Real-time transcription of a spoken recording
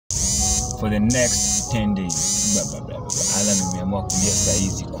for the next 10 days.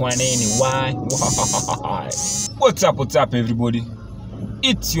 Why? What's up everybody?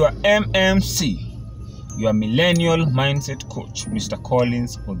 It's your MMC, your millennial mindset coach, Mr.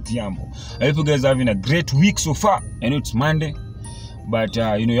 Collins Odhiambo. I hope you guys are having a great week so far. I know it's Monday, but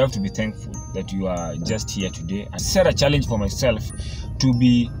you have to be thankful that you are just here today. I set a challenge for myself to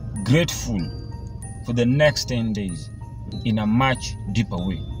be grateful for the next 10 days in a much deeper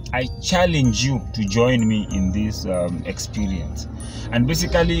way. I challenge you to join me in this experience. And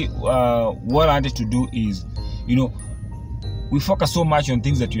basically what I wanted to do is, we focus so much on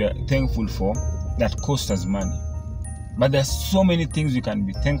things that we are thankful for that cost us money. But there's so many things we can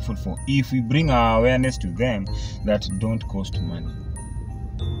be thankful for if we bring our awareness to them that don't cost money.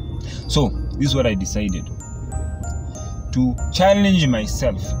 So this is what I decided: to challenge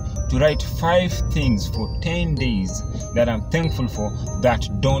myself to write 5 things for 10 days that I'm thankful for that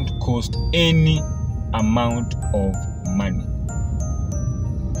don't cost any amount of money.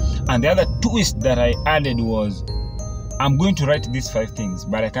 And the other twist that I added was, I'm going to write these 5 things,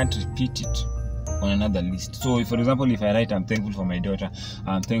 but I can't repeat it on another list. So for example, if I write I'm thankful for my daughter,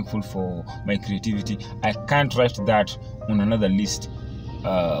 I'm thankful for my creativity, I can't write that on another list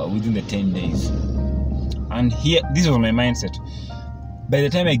within the 10 days. And here, this was my mindset. By the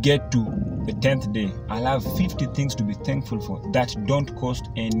time I get to the 10th day, I'll have 50 things to be thankful for that don't cost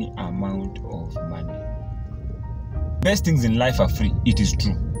any amount of money. Best things in life are free. It is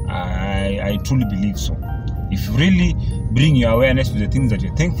true. I truly believe so. If you really bring your awareness to the things that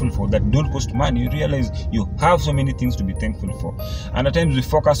you're thankful for that don't cost money, you realize you have so many things to be thankful for. And at times we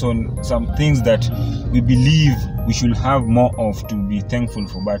focus on some things that we believe we should have more of to be thankful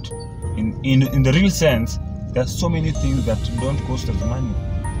for. But in the real sense, there's so many things that don't cost us money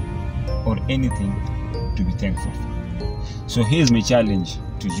or anything to be thankful for. So here's my challenge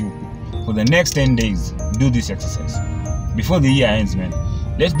to you. For the next 10 days, do this exercise. Before the year ends, man.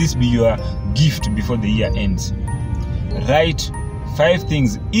 Let this be your gift before the year ends. Write 5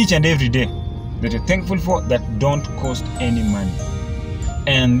 things each and every day that you're thankful for that don't cost any money.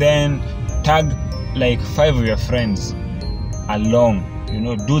 And then tag like 5 of your friends along.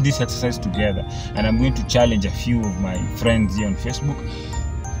 Do this exercise together. And I'm going to challenge a few of my friends here on Facebook.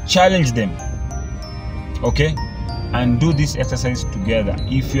 Challenge them, okay? And do this exercise together.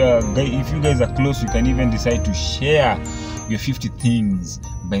 If you guys are close, you can even decide to share your 50 things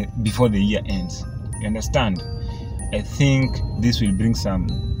before the year ends. You understand? I think this will bring some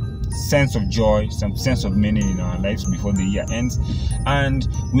sense of joy, some sense of meaning in our lives before the year ends, and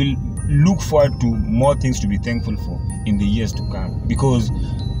we'll look forward to more things to be thankful for in the years to come, because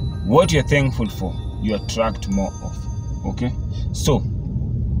what you're thankful for, you attract more of. Okay, so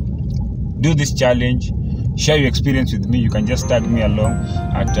do this challenge, share your experience with me. You can just tag me along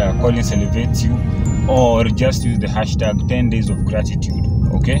at Collins Elevates You, or just use the hashtag 10 days of gratitude.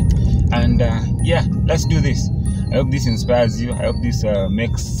 Okay, and yeah, let's do this. I hope this inspires you. I hope this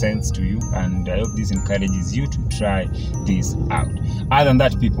makes sense to you, and I hope this encourages you to try this out. Other than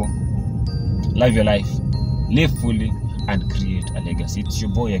that, people, live your life, live fully, and create a legacy. It's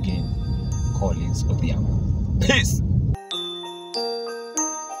your boy again, Collins Odhiambo. Peace.